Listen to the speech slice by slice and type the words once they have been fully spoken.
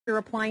your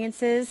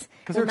appliances.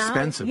 Because they're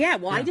expensive. Yeah,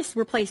 well, I just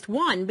replaced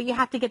one, but you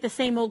have to get the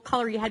same old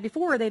color you had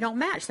before, or they don't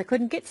match. So I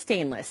couldn't get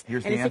stainless.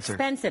 Here's and the it's answer.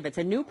 expensive. It's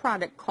a new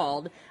product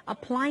called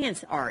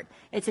Appliance Art.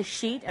 It's a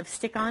sheet of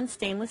stick-on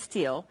stainless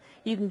steel.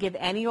 You can give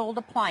any old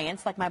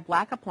appliance, like my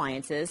black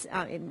appliances,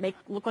 it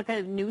look like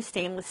a new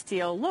stainless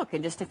steel look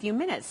in just a few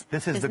minutes.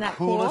 This is Isn't the that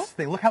coolest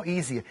thing. Look how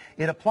easy.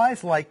 It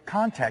applies like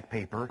contact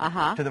paper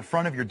Uh-huh. to the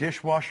front of your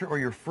dishwasher or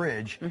your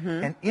fridge, Mm-hmm.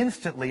 and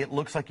instantly it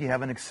looks like you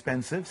have an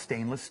expensive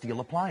stainless steel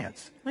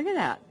appliance. Look at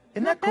that.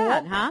 Isn't Not that cool?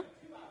 bad, huh?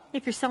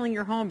 If you're selling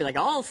your home, be like,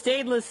 all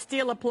stainless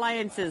steel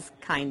appliances,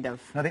 kind of.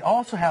 Now, they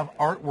also have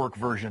artwork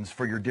versions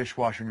for your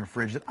dishwasher and your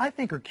fridge that I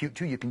think are cute,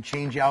 too. You can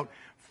change out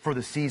for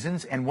the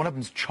seasons, and one of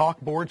them's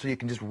chalkboard, so you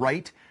can just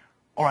write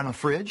on the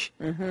fridge.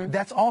 Mm-hmm.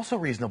 That's also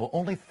reasonable,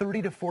 only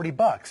 30 to 40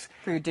 bucks.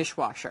 For your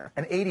dishwasher.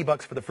 And 80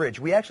 bucks for the fridge.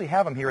 We actually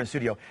have them here in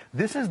studio.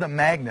 This is the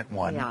magnet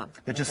one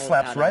that just I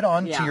slaps got right it.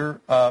 on to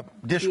your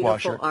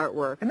dishwasher. Beautiful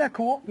artwork. Isn't that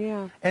cool?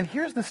 Yeah. And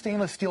here's the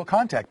stainless steel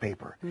contact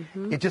paper.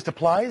 Mm-hmm. It just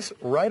applies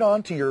right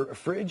onto your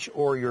fridge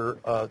or your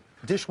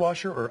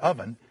dishwasher or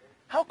oven.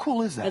 How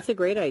cool is that? That's a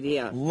great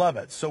idea. Love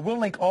it. So we'll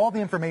link all the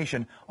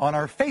information on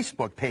our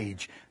Facebook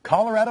page,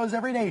 Colorado's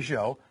Everyday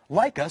Show.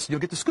 Like us, you'll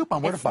get the scoop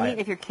on where to buy It's it.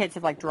 neat if your kids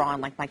have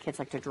drawn, like my kids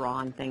like to draw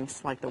on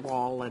things like the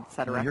wall,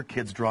 etc. Your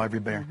kids draw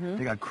everywhere.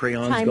 They got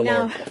crayons Time galore.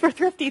 now for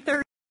Thrifty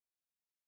Thursday.